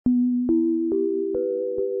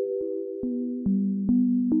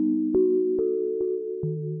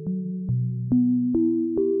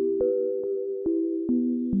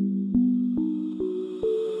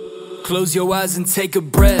Close your eyes and take a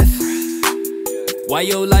breath. Why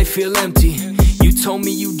your life feel empty? You told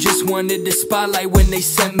me you just wanted the spotlight when they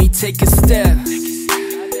sent me. Take a step,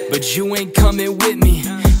 but you ain't coming with me.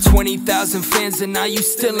 20,000 fans and now you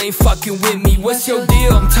still ain't fucking with me. What's your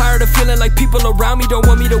deal? I'm tired of feeling like people around me don't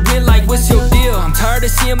want me to win. Like, what's your deal? I'm tired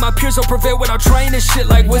of seeing my peers don't prevail without trying and shit.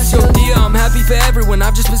 Like, what's your deal? I'm happy for everyone,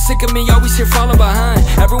 I've just been sick of me always here falling behind.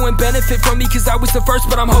 Everyone benefit from me cause I was the first,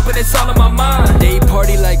 but I'm hoping it's all in my mind. They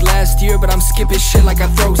party like last year, but I'm skipping shit like I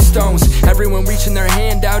throw stones. Everyone reaching their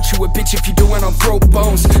hand out, you a bitch if you do it on throw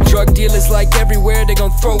bones. Drug dealers like everywhere, they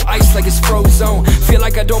gon' throw ice like it's frozen. Feel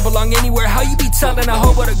like I don't belong anywhere, how you be telling a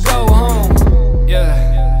hoe to go home?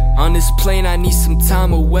 Yeah, on this plane I need some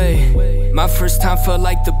time away. My first time felt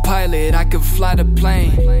like the pilot, I could fly the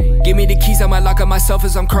plane. Give me the keys, I might lock up myself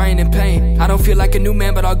as I'm crying in pain. I don't feel like a new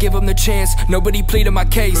man, but I'll give them the chance. Nobody pleaded my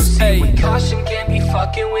case. Proceed with caution, can't be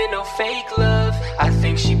fucking with no fake love. I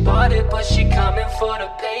think she bought it, but she coming for the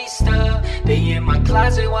pay stub. They in my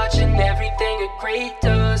closet watching everything a great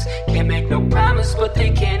does. Can't make no promise, but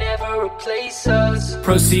they can't ever replace us.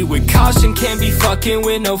 Proceed with caution, can't be fucking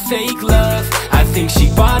with no fake love. I think she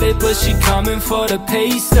bought it, but she coming for the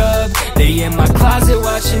pay stub. They in my closet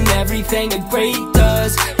watching everything a great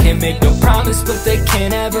does. Can't make no promise, but they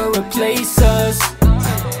can't ever replace us.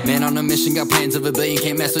 Man on a mission, got plans of a billion,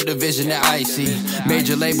 can't mess with the vision that I see.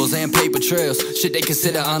 Major labels and paper trails, shit they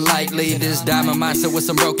consider unlikely. This diamond mindset with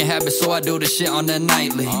some broken habits, so I do this shit on the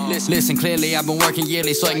nightly. Listen clearly, I've been working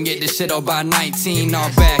yearly so I can get this shit all by 19. All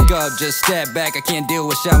back up, just step back, I can't deal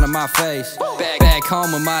with shouting in my face. Back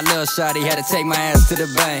home with my little shawty, had to take my ass to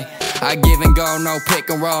the bank. I give and go, no pick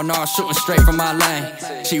and roll, no shooting straight from my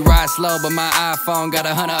lane. She rides slow, but my iPhone got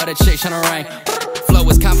 100 other chicks on the ring. Flow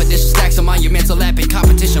is confidential, stacks on monumental lap in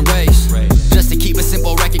competition race. Just to keep it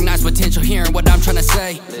simple, recognize potential, hearing what I'm trying to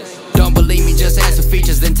say. Don't believe me, just ask for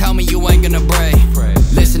features, then tell me you ain't gonna break.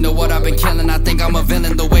 Listen to what I've been killing, I think I'm a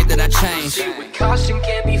villain the way that I change. Proceed with caution,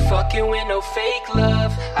 can't be fucking with no fake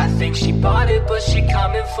love. I think she bought it, but she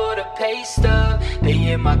coming for the pay stub.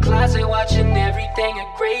 They in my closet watching everything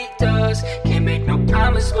a great does. Can't make no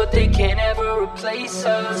promise, but they can't ever replace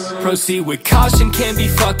us. Proceed with caution, can't be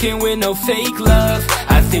fucking with no fake love.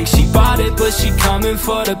 I think she bought it, but she coming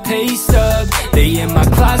for the pay stub. They in my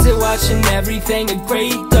closet watching everything a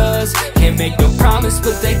great does. Can't make no promise,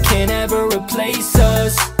 but they can't ever replace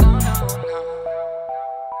us.